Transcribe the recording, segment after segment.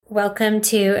Welcome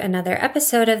to another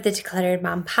episode of the Decluttered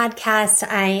Mom podcast.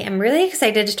 I am really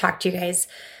excited to talk to you guys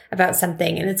about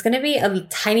something, and it's going to be a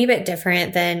tiny bit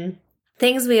different than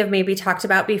things we have maybe talked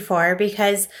about before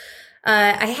because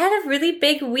I had a really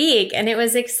big week and it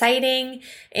was exciting,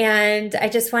 and I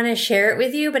just want to share it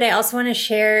with you, but I also want to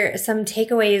share some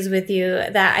takeaways with you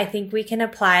that I think we can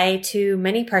apply to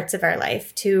many parts of our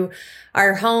life, to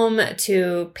our home,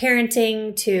 to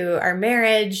parenting, to our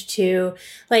marriage, to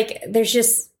there's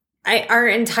just our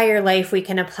entire life we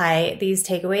can apply these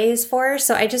takeaways for.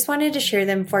 So I just wanted to share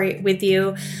them with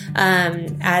you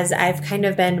as I've kind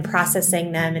of been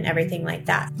processing them and everything like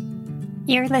that.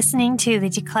 You're listening to the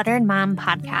Decluttered Mom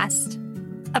podcast,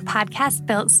 a podcast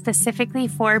built specifically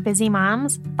for busy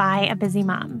moms by a busy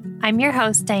mom. I'm your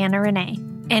host, Diana Renee.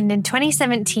 And in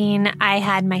 2017, I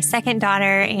had my second daughter,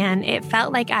 and it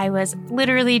felt like I was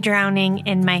literally drowning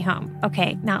in my home.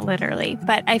 Okay, not literally,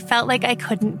 but I felt like I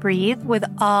couldn't breathe with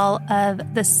all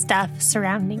of the stuff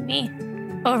surrounding me.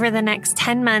 Over the next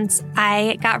 10 months,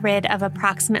 I got rid of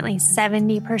approximately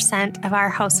 70% of our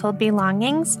household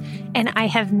belongings, and I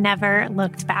have never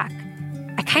looked back.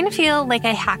 I kind of feel like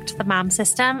I hacked the mom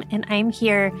system, and I'm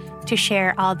here to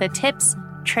share all the tips,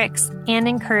 tricks, and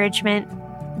encouragement.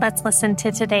 Let's listen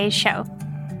to today's show.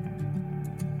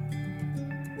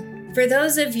 For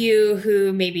those of you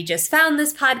who maybe just found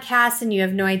this podcast and you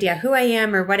have no idea who I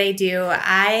am or what I do,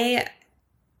 hi,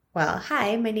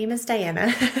 my name is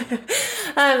Diana.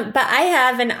 But I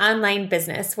have an online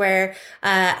business where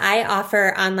I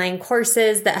offer online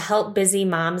courses that help busy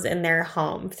moms in their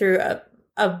home through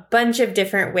a bunch of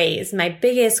different ways. My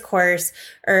biggest course,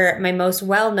 or my most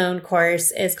well-known course,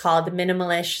 is called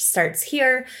Minimalish Starts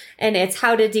Here, and it's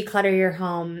how to declutter your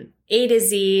home A to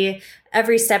Z,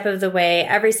 every step of the way,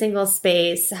 every single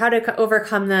space, how to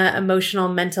overcome the emotional,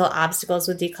 mental obstacles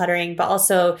with decluttering, but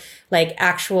also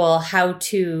actual how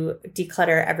to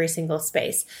declutter every single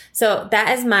space. So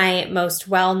that is my most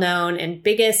well-known and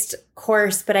biggest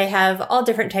course, but I have all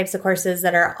different types of courses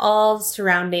that are all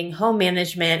surrounding home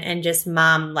management and just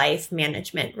mom life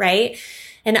management, right?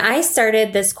 And I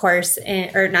started this course I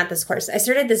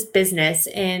started this business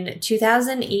in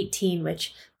 2018,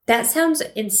 which that sounds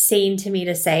insane to me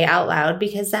to say out loud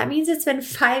because that means it's been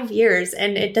 5 years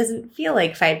and it doesn't feel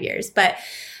like 5 years. But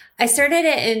I started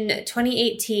it in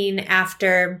 2018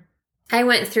 after I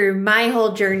went through my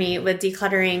whole journey with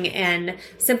decluttering and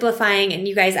simplifying. And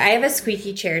you guys, I have a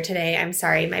squeaky chair today. I'm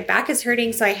sorry. My back is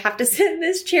hurting, so I have to sit in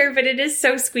this chair, but it is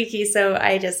so squeaky. So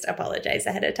I just apologize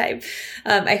ahead of time.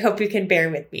 I hope you can bear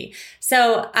with me.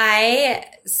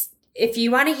 If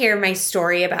you want to hear my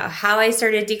story about how I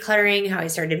started decluttering, how I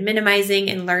started minimizing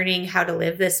and learning how to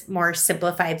live this more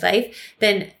simplified life,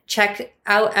 then check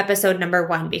out episode number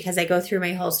 1 because I go through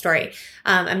my whole story.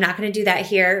 I'm not going to do that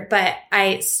here, but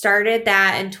I started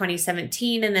that in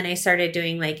 2017, and then I started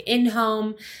doing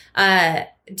in-home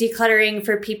decluttering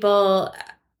for people.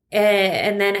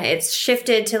 And then it's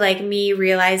shifted to me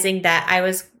realizing that I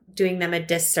was doing them a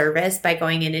disservice by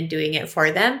going in and doing it for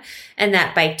them. And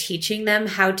that by teaching them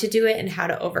how to do it and how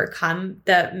to overcome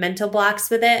the mental blocks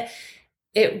with it,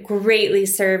 it greatly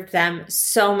served them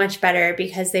so much better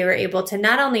because they were able to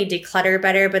not only declutter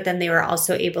better, but then they were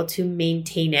also able to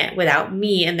maintain it without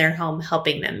me in their home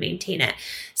helping them maintain it.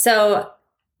 So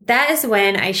that is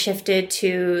when I shifted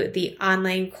to the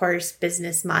online course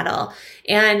business model.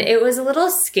 And it was a little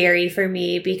scary for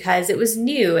me because it was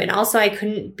new. And also I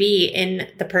couldn't be in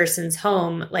the person's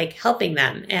home, helping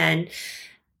them. And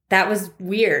that was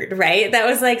weird, right? That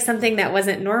was something that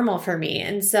wasn't normal for me.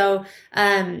 And so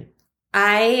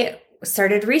I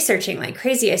started researching like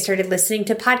crazy. I started listening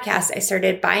to podcasts. I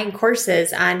started buying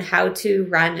courses on how to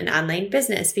run an online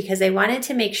business because I wanted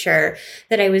to make sure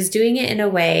that I was doing it in a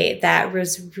way that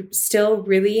was still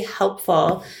really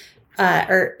helpful,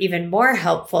 or even more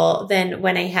helpful than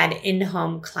when I had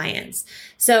in-home clients.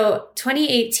 So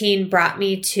 2018 brought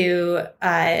me to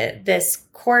this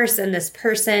course and this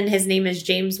person. His name is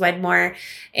James Wedmore,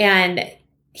 and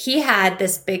he had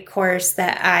this big course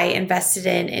that I invested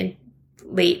in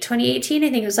late 2018. I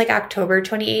think it was October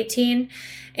 2018.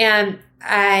 And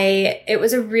it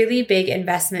was a really big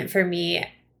investment for me.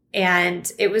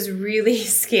 And it was really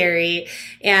scary.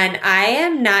 And I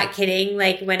am not kidding.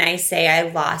 When I say I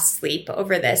lost sleep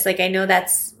over this, I know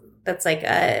that's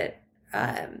a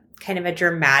kind of a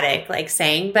dramatic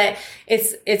saying, but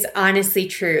it's honestly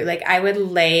true. I would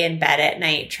lay in bed at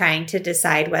night trying to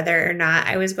decide whether or not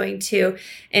I was going to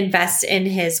invest in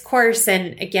his course.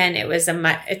 And again, it was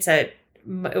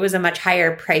a much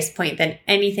higher price point than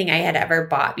anything I had ever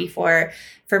bought before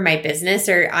for my business,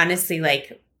 or honestly,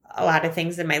 a lot of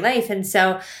things in my life. And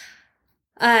so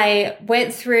I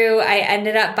went through, I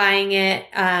ended up buying it.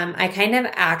 I kind of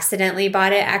accidentally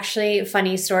bought it. Actually,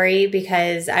 funny story,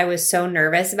 because I was so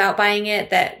nervous about buying it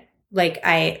that like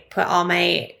I put all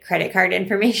my credit card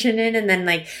information in, and then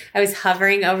like I was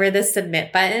hovering over the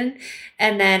submit button.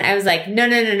 And then I was like, no,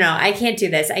 I can't do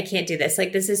this. I can't do this.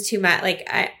 Like, this is too much.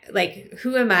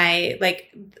 Who am I?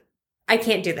 Like, I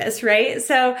can't do this, right?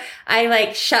 So I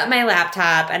like shut my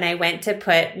laptop and I went to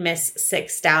put Miss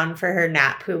Six down for her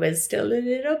nap, who was still a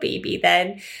little baby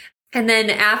then. And then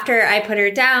after I put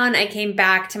her down, I came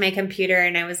back to my computer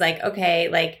and I was like, okay,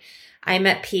 like I'm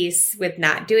at peace with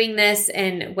not doing this.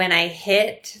 And when I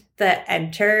hit the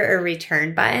enter or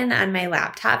return button on my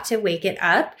laptop to wake it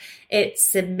up, it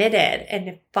submitted and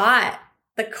it bought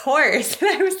the course. And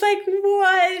I was like,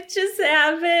 what just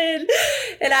happened?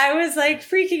 And I was like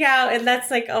freaking out. And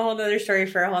that's like a whole nother story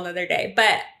for a whole nother day.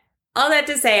 But all that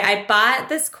to say, I bought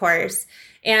this course,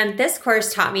 and this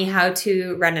course taught me how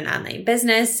to run an online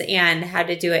business and how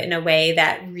to do it in a way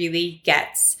that really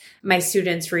gets my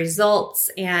students results,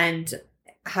 and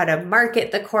how to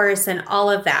market the course and all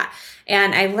of that.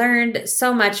 And I learned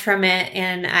so much from it.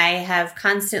 And I have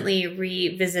constantly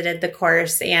revisited the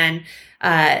course and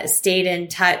stayed in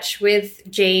touch with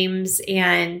James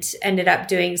and ended up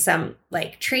doing some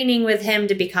like training with him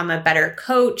to become a better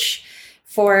coach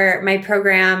for my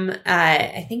program,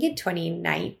 I think in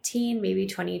 2019, maybe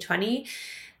 2020.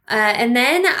 And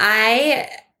then I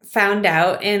found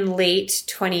out in late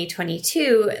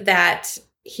 2022 that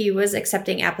he was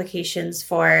accepting applications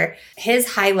for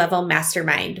his high-level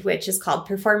mastermind, which is called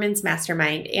Performance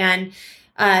Mastermind. And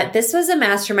this was a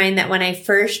mastermind that when I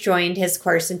first joined his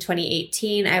course in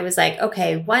 2018, I was like,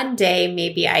 okay, one day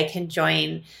maybe I can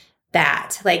join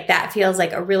that. Like that feels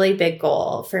like a really big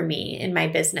goal for me in my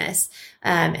business.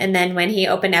 And then when he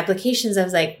opened applications, I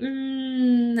was like,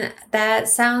 that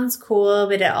sounds cool,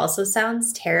 but it also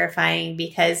sounds terrifying,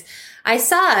 because I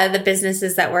saw the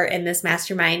businesses that were in this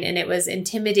mastermind and it was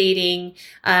intimidating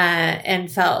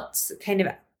and felt kind of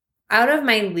out of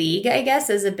my league, I guess,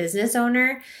 as a business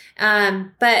owner.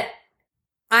 But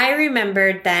I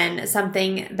remembered then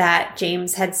something that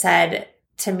James had said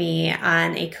to me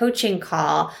on a coaching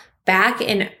call back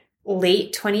in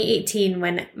late 2018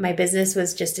 when my business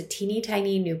was just a teeny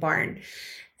tiny newborn.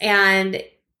 And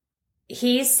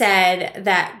he said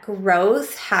that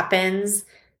growth happens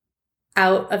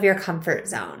out of your comfort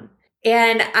zone.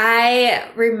 And I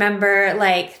remember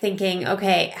like thinking,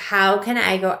 okay, how can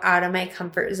I go out of my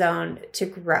comfort zone to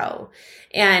grow?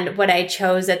 And what I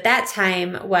chose at that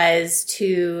time was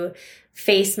to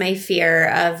face my fear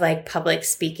of like public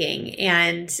speaking.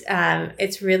 And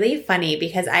it's really funny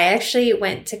because I actually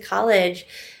went to college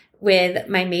with,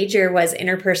 my major was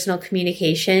interpersonal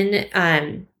communication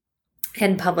and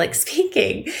public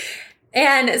speaking.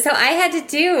 And so I had to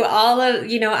do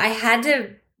I had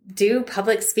to do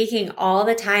public speaking all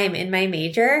the time in my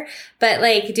major, but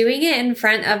like doing it in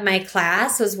front of my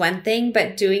class was one thing,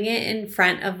 but doing it in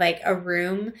front of like a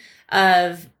room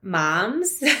of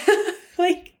moms,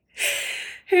 like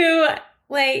who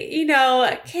like,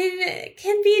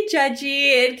 can be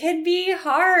judgy. It can be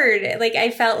hard. Like I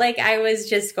felt like I was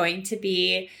just going to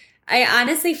be, I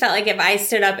honestly felt like if I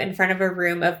stood up in front of a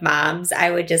room of moms,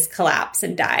 I would just collapse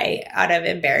and die out of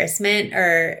embarrassment,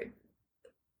 or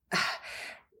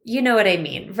you know what I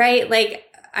mean, right? Like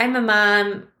I'm a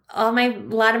mom. A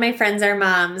lot of my friends are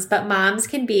moms, but moms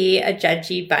can be a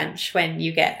judgy bunch when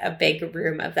you get a big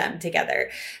room of them together.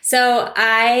 So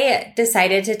I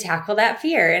decided to tackle that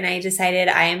fear, and I decided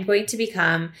I am going to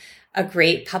become a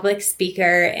great public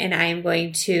speaker and I am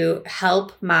going to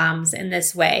help moms in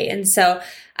this way. And so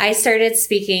I started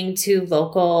speaking to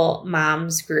local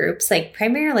moms groups, like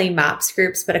primarily MOPS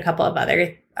groups, but a couple of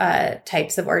other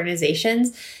types of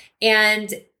organizations.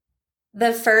 And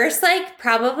the first, like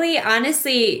probably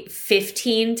honestly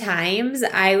 15 times,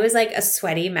 I was like a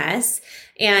sweaty mess.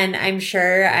 And I'm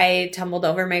sure I tumbled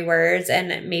over my words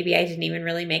and maybe I didn't even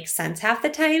really make sense half the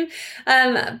time.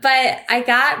 But I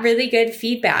got really good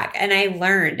feedback and I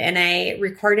learned, and I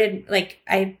recorded, like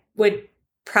I would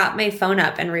prop my phone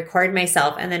up and record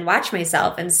myself and then watch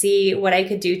myself and see what I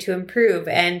could do to improve.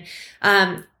 And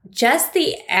just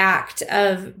the act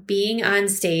of being on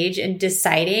stage and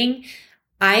deciding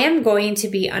I am going to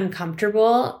be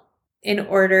uncomfortable in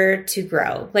order to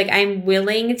grow. Like I'm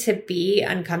willing to be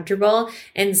uncomfortable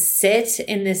and sit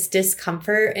in this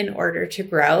discomfort in order to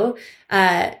grow,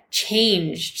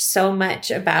 changed so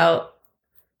much about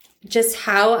just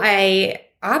how I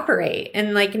operate.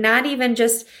 And like not even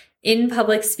just in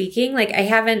public speaking, like I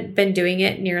haven't been doing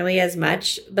it nearly as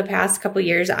much the past couple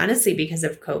years, honestly, because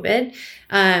of COVID.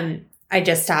 I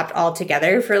just stopped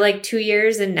altogether for like 2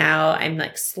 years, and now I'm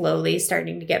like slowly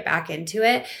starting to get back into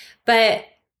it. But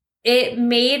it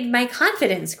made my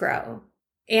confidence grow,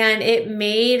 and it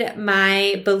made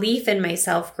my belief in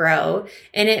myself grow,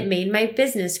 and it made my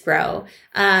business grow.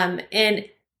 And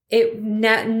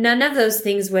none of those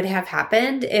things would have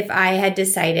happened if I had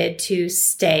decided to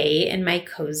stay in my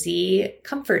cozy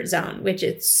comfort zone, which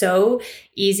it's so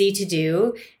easy to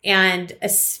do. And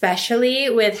especially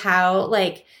with how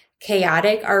like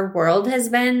chaotic our world has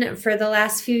been for the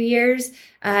last few years,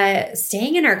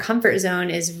 staying in our comfort zone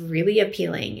is really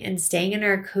appealing, and staying in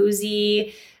our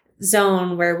cozy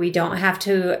zone where we don't have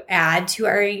to add to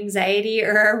our anxiety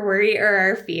or our worry or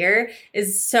our fear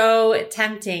is so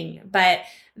tempting. But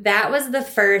that was the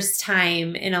first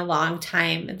time in a long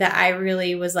time that I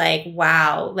really was like,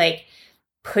 wow, like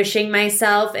pushing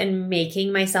myself and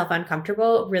making myself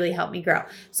uncomfortable really helped me grow.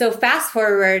 So fast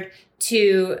forward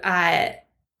to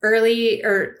early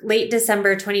or late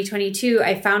December 2022,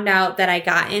 I found out that I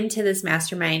got into this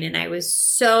mastermind, and I was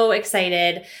so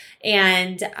excited.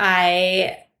 And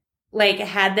I like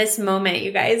had this moment,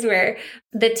 you guys, where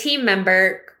the team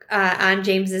member on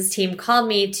James's team called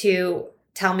me to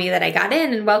tell me that I got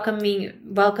in and welcome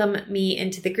me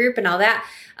into the group and all that.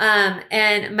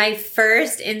 And my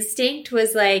first instinct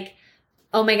was like,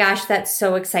 oh my gosh, that's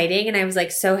so exciting. And I was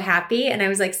like so happy, and I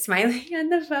was like smiling on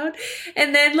the phone.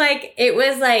 And then like, it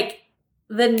was like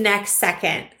the next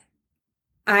second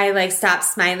I like stopped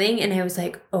smiling, and I was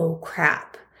like, oh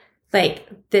crap.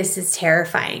 Like, this is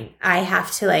terrifying.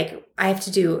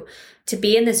 To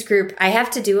be in this group, I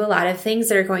have to do a lot of things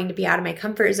that are going to be out of my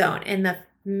comfort zone. And the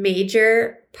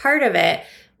major part of it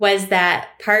was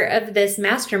that part of this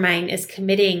mastermind is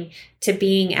committing to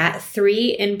being at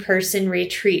 3 in-person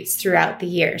retreats throughout the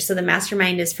year. So the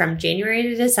mastermind is from January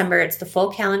to December. It's the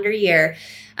full calendar year.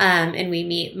 And we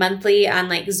meet monthly on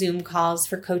like Zoom calls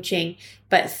for coaching,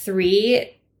 but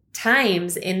 3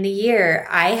 times in the year,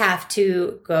 I have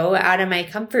to go out of my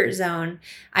comfort zone.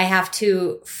 I have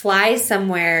to fly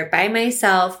somewhere by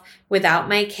myself without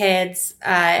my kids,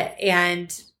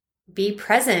 and be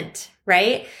present,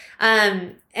 right?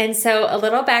 And so a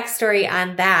little backstory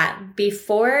on that.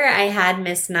 Before I had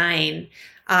Miss Nine,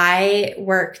 I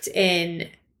worked in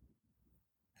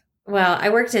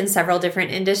several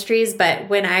different industries, but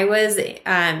when I was,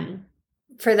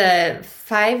 for the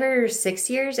 5 or 6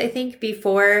 years, I think,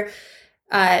 before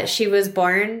she was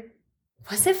born.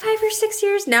 Was it 5 or 6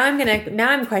 years? Now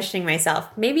I'm questioning myself.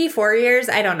 Maybe 4 years.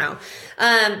 I don't know.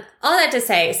 All that to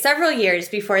say, several years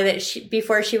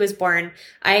before she was born,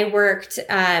 I worked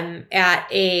at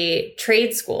a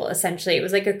trade school. Essentially, it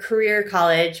was like a career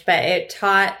college, but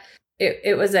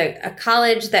it was a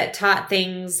college that taught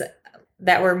things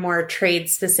that were more trade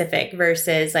specific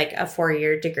versus like a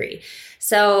 4-year degree.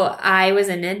 So I was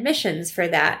in admissions for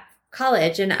that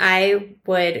college, and I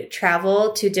would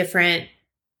travel to different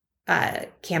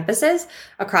campuses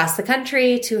across the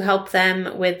country to help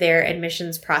them with their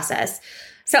admissions process.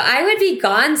 So I would be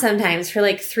gone sometimes for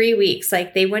like 3 weeks.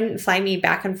 Like, they wouldn't fly me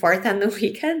back and forth on the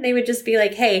weekend. They would just be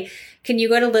like, hey, can you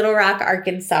go to Little Rock,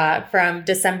 Arkansas from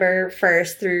December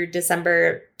 1st through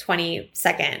December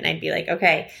 22nd? And I'd be like,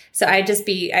 okay. So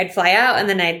I'd fly out, and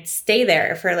then I'd stay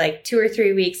there for like 2 or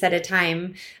 3 weeks at a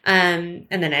time. And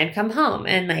then I'd come home,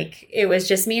 and like, it was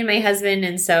just me and my husband.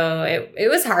 And so it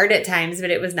was hard at times,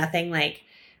 but it was nothing like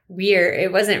weird.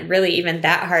 It wasn't really even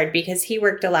that hard because he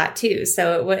worked a lot too.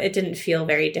 So it didn't feel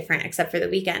very different except for the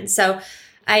weekend. So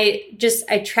I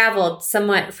traveled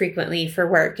somewhat frequently for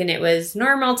work, and it was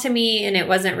normal to me, and it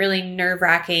wasn't really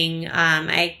nerve-wracking.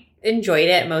 I enjoyed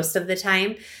it most of the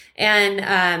time.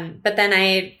 And, but then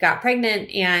I got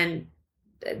pregnant and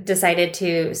decided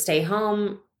to stay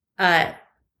home. I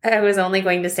was only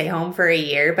going to stay home for a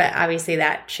year, but obviously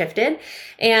that shifted.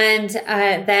 And,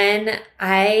 then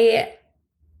I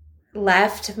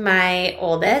left my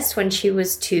oldest when she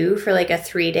was 2 for like a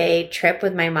 3-day trip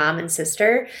with my mom and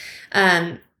sister.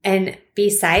 And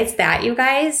besides that, you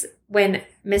guys, when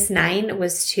Miss Nine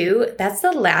was 2, that's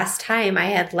the last time I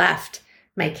had left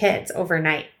my kids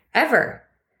overnight ever.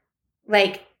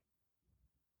 Like,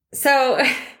 so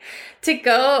to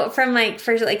go from like,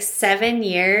 for like 7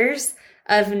 years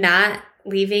of not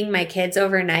leaving my kids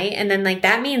overnight. And then like,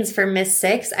 that means for Miss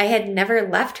 6, I had never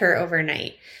left her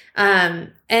overnight.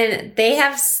 And they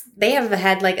have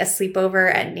had like a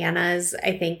sleepover at Nana's,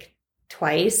 I think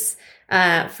twice,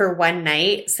 for one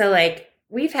night. So like,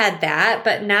 we've had that,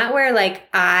 but not where like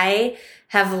I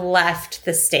have left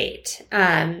the state,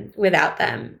 without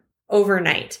them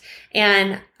overnight.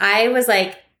 And I was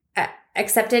like,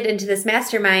 accepted into this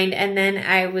mastermind. And then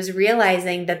I was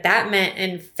realizing that meant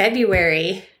in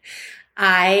February,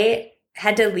 I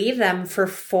had to leave them for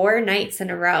 4 nights in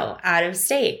a row out of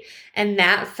state. And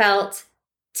that felt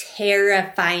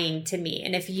terrifying to me.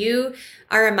 And if you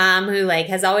are a mom who like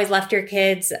has always left your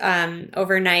kids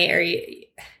overnight, or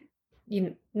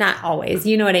you not always,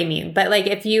 you know what I mean? But like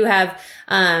if you have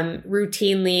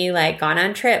routinely like gone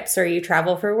on trips, or you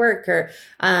travel for work, or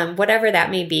whatever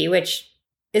that may be, which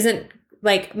isn't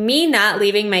like me not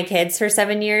leaving my kids for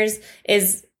 7 years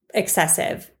is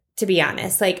excessive, to be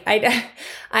honest. Like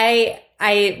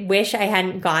I wish I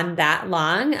hadn't gone that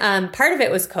long. Part of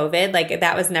it was COVID. Like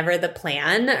that was never the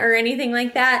plan or anything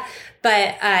like that.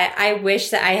 But I wish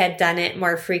that I had done it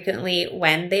more frequently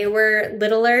when they were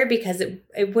littler, because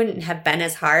it wouldn't have been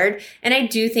as hard. And I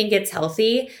do think it's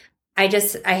healthy. I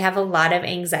have a lot of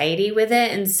anxiety with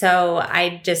it. And so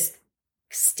I just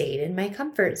stayed in my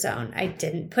comfort zone. I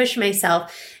didn't push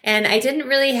myself, and I didn't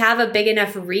really have a big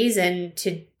enough reason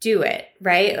to do it,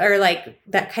 right? Or like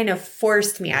that kind of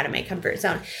forced me out of my comfort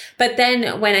zone. But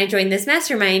then when I joined this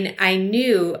mastermind, I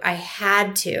knew I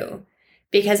had to,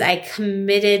 because I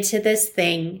committed to this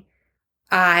thing.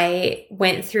 I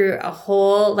went through a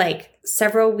whole like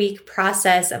several week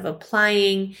process of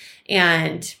applying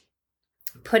and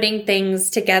putting things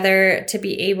together to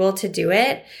be able to do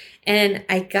it. And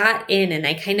I got in, and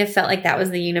I kind of felt like that was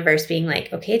the universe being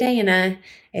like, okay, Diana,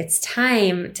 it's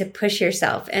time to push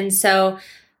yourself. And so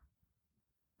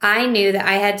I knew that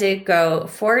I had to go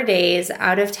 4 days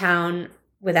out of town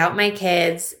without my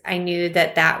kids. I knew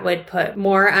that that would put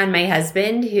more on my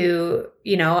husband, who,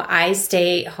 you know, I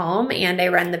stay home and I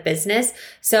run the business.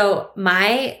 So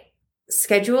my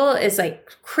schedule is like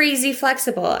crazy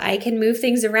flexible. I can move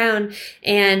things around.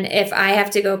 And if I have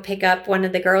to go pick up one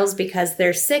of the girls because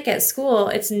they're sick at school,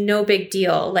 it's no big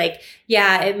deal. Like,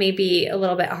 yeah, it may be a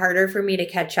little bit harder for me to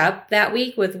catch up that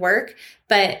week with work,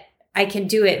 but I can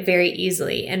do it very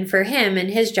easily. And for him and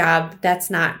his job, that's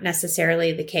not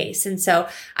necessarily the case. And so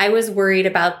I was worried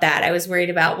about that. I was worried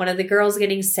about one of the girls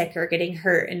getting sick or getting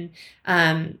hurt,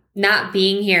 and not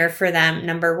being here for them,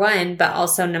 number one, but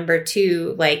also number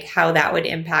two, like how that would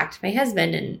impact my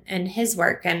husband and his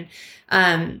work. And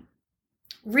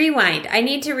rewind. I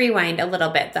need to rewind a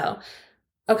little bit though.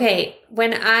 Okay,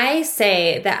 when I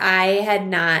say that I had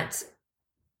not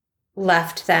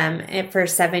left them for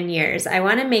 7 years, I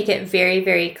want to make it very,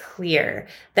 very clear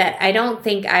that I don't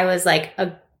think I was like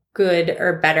a good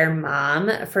or better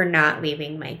mom for not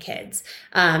leaving my kids.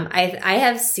 I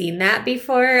have seen that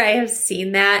before. I have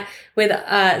seen that with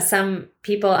some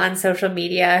people on social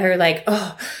media who are like,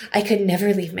 oh, I could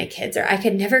never leave my kids, or I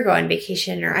could never go on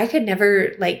vacation, or I could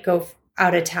never like go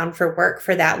out of town for work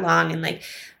for that long, and like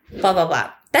blah, blah,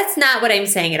 blah. That's not what I'm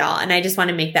saying at all. And I just want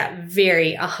to make that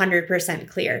very 100%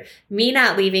 clear. Me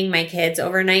not leaving my kids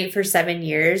overnight for 7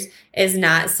 years is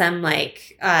not some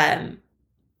like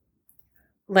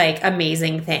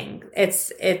amazing thing.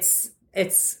 It's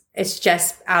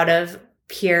just out of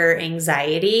pure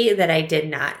anxiety that I did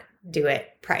not do it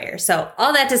prior. So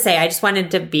all that to say, I just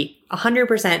wanted to be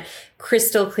 100%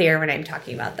 crystal clear when I'm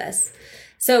talking about this.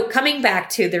 So coming back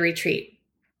to the retreat,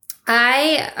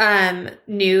 I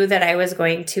knew that I was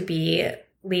going to be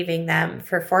leaving them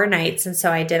for 4 nights. And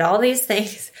so I did all these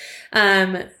things.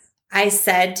 I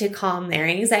said to calm their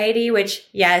anxiety, which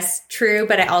yes, true,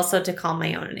 but I also to calm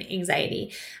my own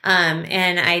anxiety.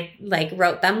 And I like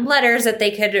wrote them letters that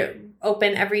they could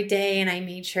open every day. And I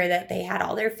made sure that they had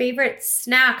all their favorite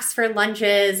snacks for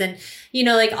lunches, and, you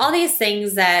know, like all these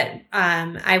things that,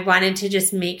 I wanted to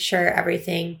just make sure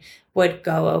everything would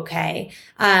go okay.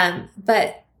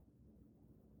 But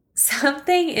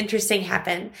something interesting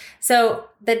happened. So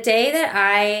the day that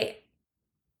I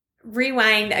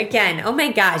rewind again, oh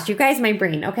my gosh, you guys, my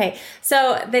brain. Okay.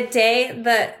 So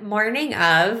the morning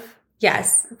of,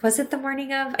 yes, was it the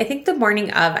morning of? I think the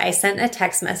morning of, I sent a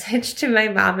text message to my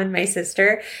mom and my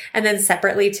sister, and then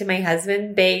separately to my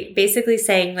husband, basically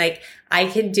saying like, I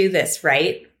can do this,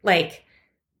 right? Like,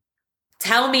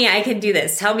 tell me I can do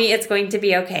this. Tell me it's going to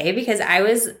be okay, because I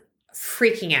was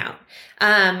freaking out.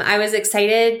 I was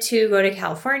excited to go to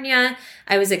California.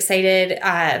 I was excited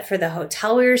for the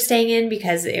hotel we were staying in,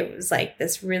 because it was like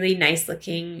this really nice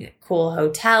looking, cool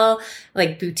hotel,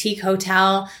 like boutique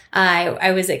hotel.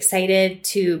 I was excited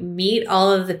to meet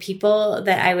all of the people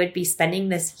that I would be spending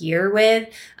this year with.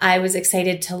 I was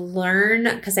excited to learn,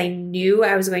 because I knew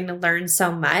I was going to learn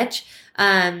so much.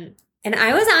 And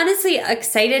I was honestly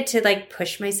excited to like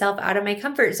push myself out of my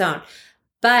comfort zone.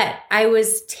 But I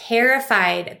was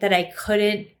terrified that I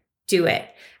couldn't do it.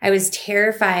 I was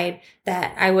terrified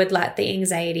that I would let the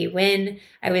anxiety win.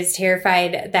 I was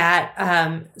terrified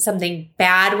that something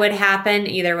bad would happen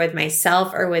either with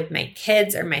myself or with my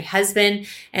kids or my husband,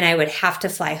 and I would have to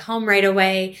fly home right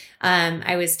away.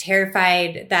 I was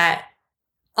terrified that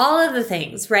all of the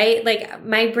things, right? Like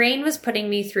my brain was putting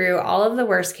me through all of the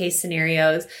worst case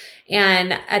scenarios.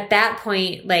 And at that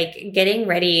point, like getting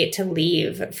ready to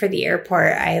leave for the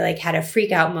airport, I like had a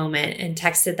freak out moment and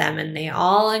texted them, and they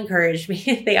all encouraged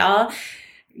me. They all,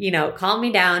 calmed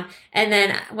me down. And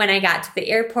then when I got to the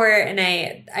airport and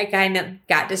I kind of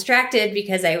got distracted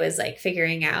because I was like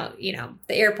figuring out, the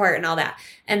airport and all that.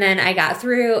 And then I got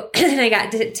through and I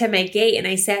got to my gate and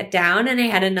I sat down and I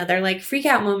had another like freak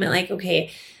out moment. Like,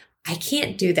 okay, I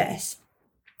can't do this.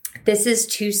 This is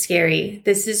too scary.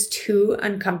 This is too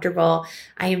uncomfortable.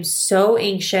 I am so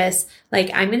anxious.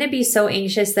 Like I'm going to be so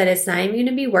anxious that it's not even going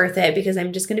to be worth it because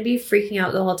I'm just going to be freaking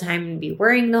out the whole time and be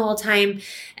worrying the whole time.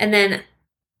 And then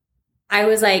I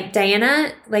was like,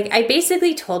 Diana, like I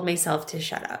basically told myself to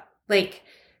shut up. Like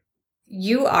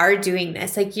you are doing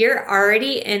this. Like you're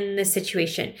already in the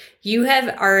situation. You have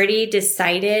already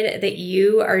decided that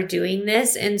you are doing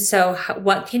this. And so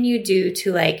what can you do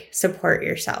to like support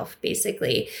yourself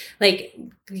basically? Like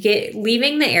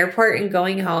leaving the airport and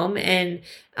going home and,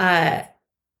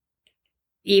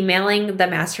 emailing the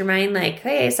mastermind like,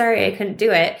 hey, sorry, I couldn't do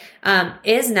it,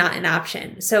 is not an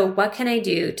option. So what can I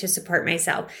do to support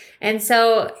myself? And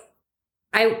so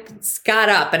I got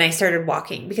up and I started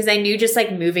walking because I knew just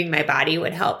like moving my body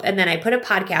would help. And then I put a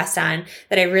podcast on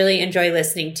that I really enjoy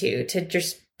listening to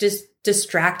just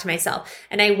distract myself.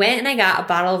 And I went and I got a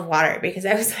bottle of water because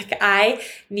I was like, I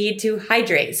need to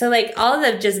hydrate. So like all of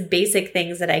the just basic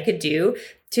things that I could do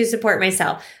to support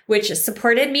myself, which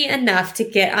supported me enough to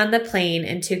get on the plane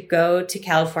and to go to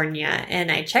California. And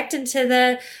I checked into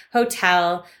the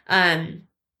hotel, and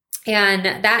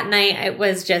that night it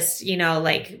was just,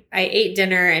 like I ate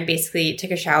dinner and basically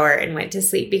took a shower and went to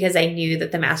sleep because I knew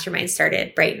that the mastermind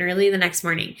started bright and early the next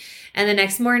morning. And the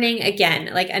next morning,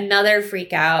 again, like another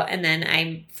freak out. And then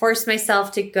I forced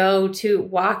myself to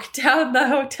walk down the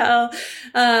hotel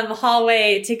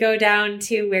hallway to go down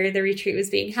to where the retreat was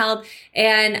being held.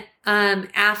 And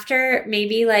after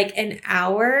maybe like an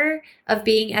hour of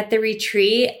being at the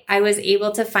retreat, I was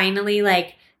able to finally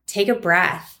like take a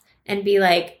breath and be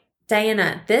like,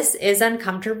 Diana, this is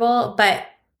uncomfortable, but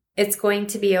it's going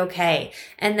to be okay.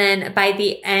 And then by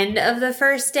the end of the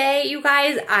first day, you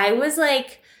guys, I was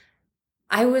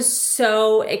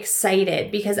so excited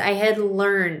because I had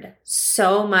learned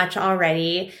so much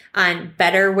already on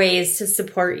better ways to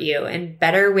support you and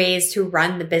better ways to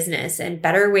run the business and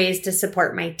better ways to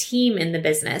support my team in the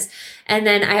business. And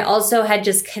then I also had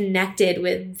just connected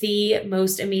with the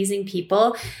most amazing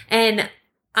people. And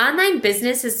online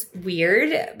business is weird.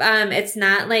 It's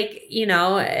not like,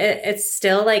 it's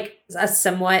still like a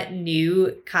somewhat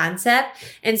new concept.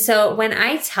 And so when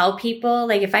I tell people,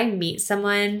 like if I meet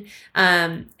someone,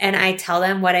 and I tell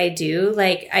them what I do,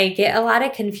 like I get a lot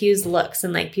of confused looks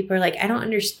and like people are like, I don't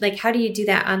understand, like, how do you do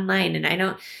that online? And I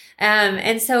don't,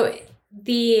 and so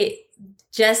the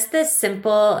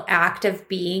simple act of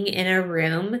being in a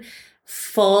room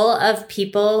full of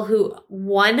people who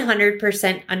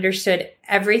 100% understood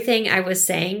everything I was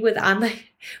saying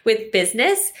with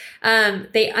business.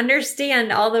 They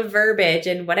understand all the verbiage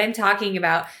and what I'm talking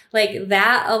about. Like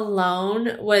that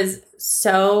alone was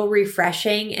so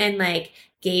refreshing and like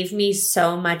gave me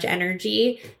so much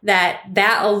energy that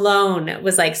alone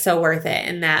was like so worth it.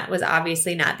 And that was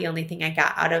obviously not the only thing I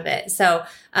got out of it. So,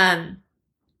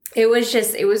 it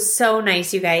was so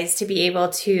nice, you guys, to be able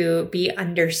to be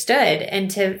understood and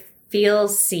to feel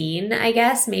seen, I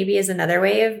guess, maybe is another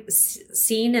way of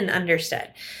seen and understood.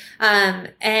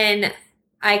 And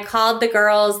I called the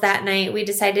girls that night. We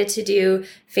decided to do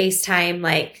FaceTime,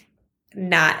 like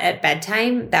not at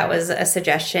bedtime. That was a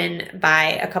suggestion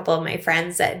by a couple of my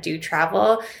friends that do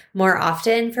travel more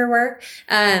often for work.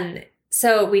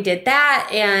 So we did that,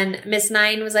 and Miss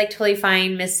 9 was like totally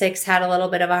fine. Miss 6 had a little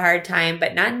bit of a hard time,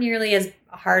 but not nearly as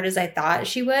hard as I thought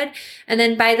she would. And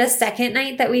then by the second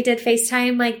night that we did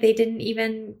FaceTime, like they didn't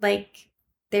even like,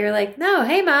 they were like, no,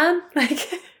 hey mom, like,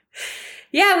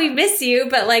 yeah, we miss you.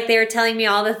 But like they were telling me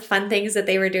all the fun things that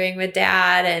they were doing with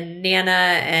dad and Nana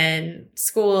and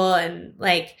school. And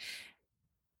like,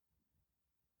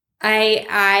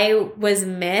 I was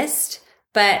missed,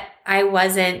 but I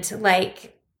wasn't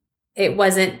like, it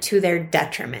wasn't to their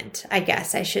detriment, I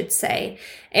guess I should say.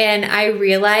 And I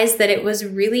realized that it was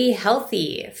really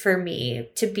healthy for me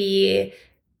to be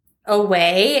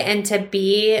away and to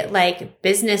be like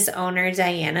business owner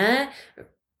Diana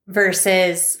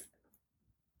versus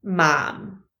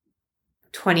mom.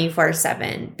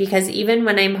 24/7, because even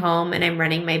when I'm home and I'm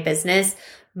running my business,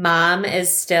 mom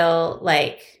is still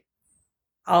like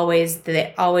always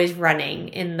running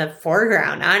in the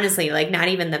foreground, honestly, like not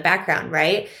even the background,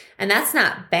 right? And that's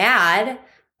not bad,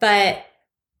 but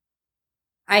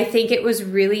I think it was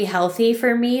really healthy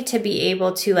for me to be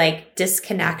able to like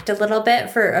disconnect a little bit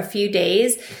for a few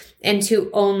days and to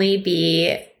only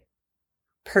be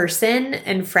person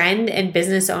and friend and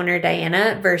business owner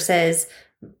Diana versus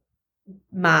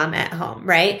mom at home,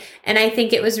 right? And I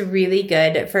think it was really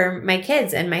good for my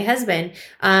kids and my husband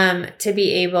to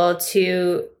be able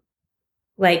to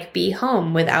like be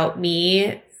home without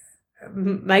me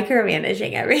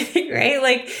micromanaging everything, right?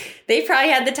 Like they probably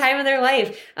had the time of their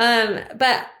life.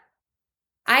 But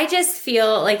I just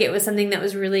feel like it was something that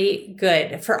was really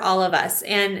good for all of us.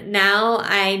 And now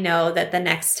I know that the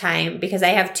next time, because I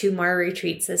have 2 more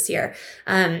retreats this year,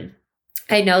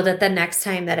 I know that the next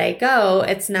time that I go,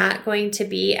 it's not going to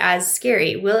be as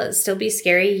scary. Will it still be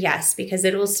scary? Yes, because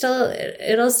it'll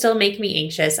still make me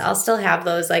anxious. I'll still have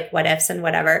those like what ifs and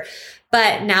whatever.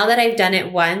 But now that I've done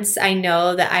it once, I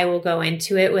know that I will go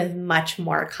into it with much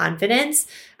more confidence.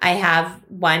 I have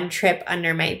 1 trip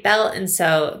under my belt. And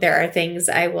so there are things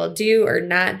I will do or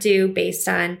not do based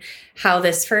on how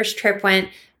this first trip went.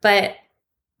 But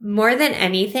more than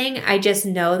anything, I just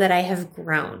know that I have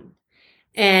grown.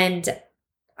 And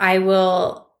I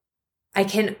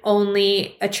can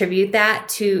only attribute that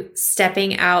to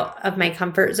stepping out of my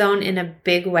comfort zone in a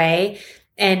big way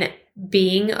and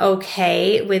being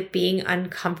okay with being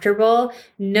uncomfortable,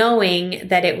 knowing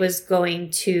that it was going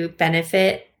to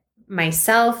benefit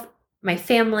myself, my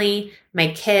family, my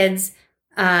kids,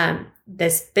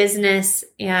 this business.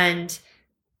 And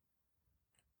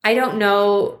I don't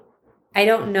know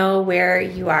where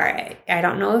you are. I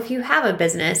don't know if you have a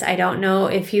business. I don't know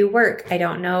if you work. I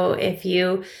don't know if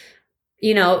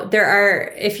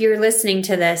if you're listening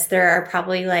to this, there are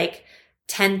probably like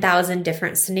 10,000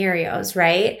 different scenarios,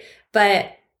 right?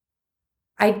 But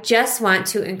I just want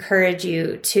to encourage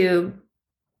you to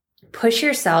push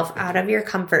yourself out of your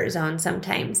comfort zone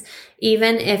sometimes,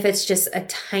 even if it's just a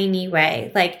tiny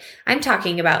way. Like I'm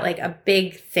talking about like a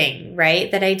big thing,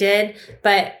 right, that I did,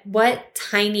 but what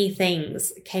tiny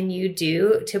things can you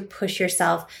do to push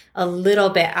yourself a little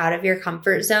bit out of your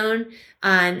comfort zone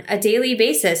on a daily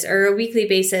basis or a weekly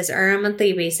basis or a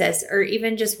monthly basis, or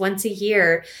even just once a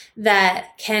year,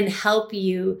 that can help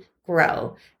you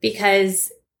grow?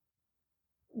 Because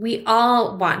we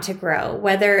all want to grow,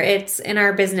 whether it's in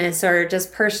our business or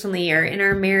just personally or in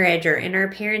our marriage or in our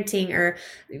parenting, or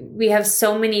we have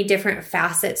so many different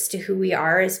facets to who we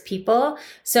are as people.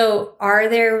 So are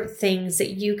there things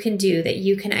that you can do, that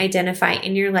you can identify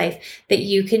in your life, that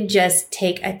you can just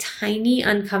take a tiny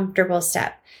uncomfortable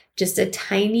step, just a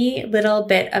tiny little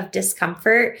bit of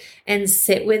discomfort, and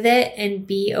sit with it and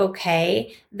be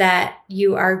okay that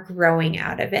you are growing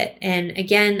out of it? And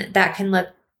again, that can look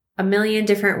a million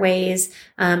different ways.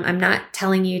 I'm not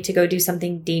telling you to go do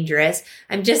something dangerous.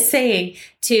 I'm just saying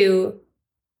to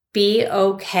be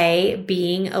okay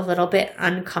being a little bit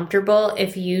uncomfortable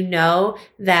if you know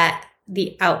that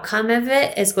the outcome of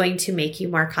it is going to make you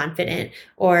more confident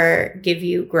or give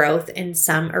you growth in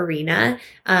some arena.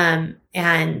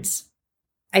 And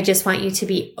I just want you to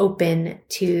be open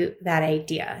to that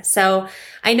idea. So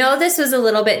I know this was a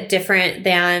little bit different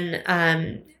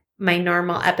than my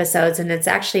normal episodes, and it's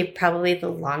actually probably the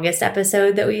longest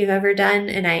episode that we've ever done.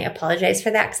 And I apologize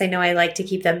for that, because I know I like to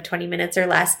keep them 20 minutes or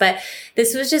less, but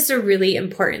this was just a really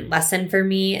important lesson for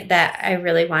me that I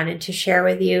really wanted to share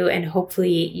with you, and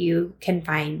hopefully you can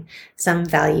find some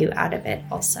value out of it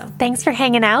also. Thanks for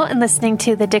hanging out and listening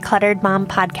to the Decluttered Mom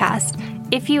podcast.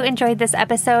 If you enjoyed this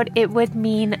episode, it would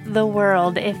mean the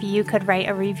world if you could write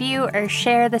a review or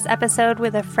share this episode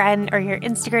with a friend or your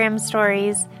Instagram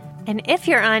stories. And if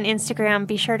you're on Instagram,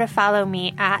 be sure to follow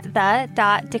me at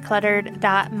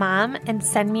the.decluttered.mom and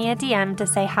send me a DM to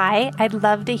say hi. I'd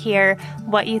love to hear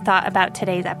what you thought about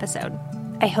today's episode.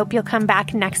 I hope you'll come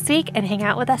back next week and hang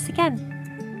out with us again.